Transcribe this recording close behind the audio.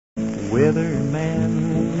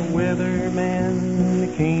Weatherman,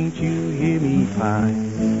 weatherman, can't you hear me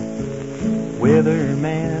crying?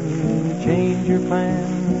 Weatherman, change your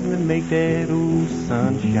plans and make that old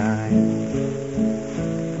sun shine.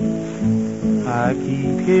 I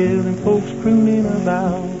keep hearing folks crooning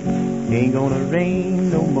about, ain't gonna rain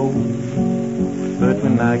no more. But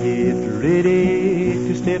when I get ready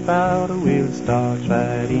to step out, well, it starts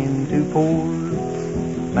right into pour.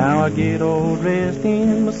 Now I get all dressed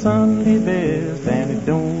in my Sunday best, and it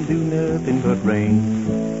don't do nothing but rain.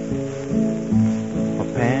 My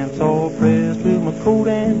pants all pressed with my coat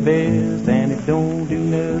and vest, and it don't do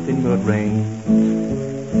nothing but rain.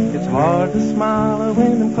 It's hard to smile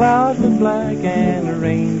when the clouds look black and the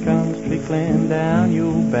rain comes trickling down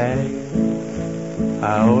your back.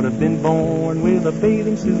 I ought to have been born with a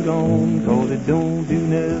bathing suit on, 'cause it don't do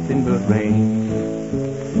nothing but rain.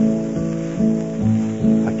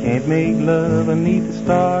 Can't make love beneath the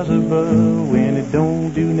stars above when it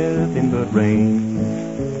don't do nothing but rain.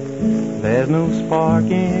 There's no spark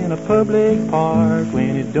in a public park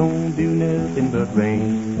when it don't do nothing but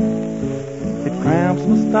rain. It cramps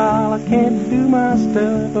my style, I can't do my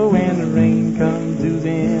stuff when the rain comes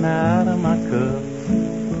oozing out of my cup.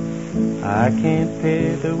 I can't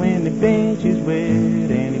pet when the bench is wet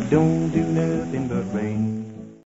and it don't do nothing but rain.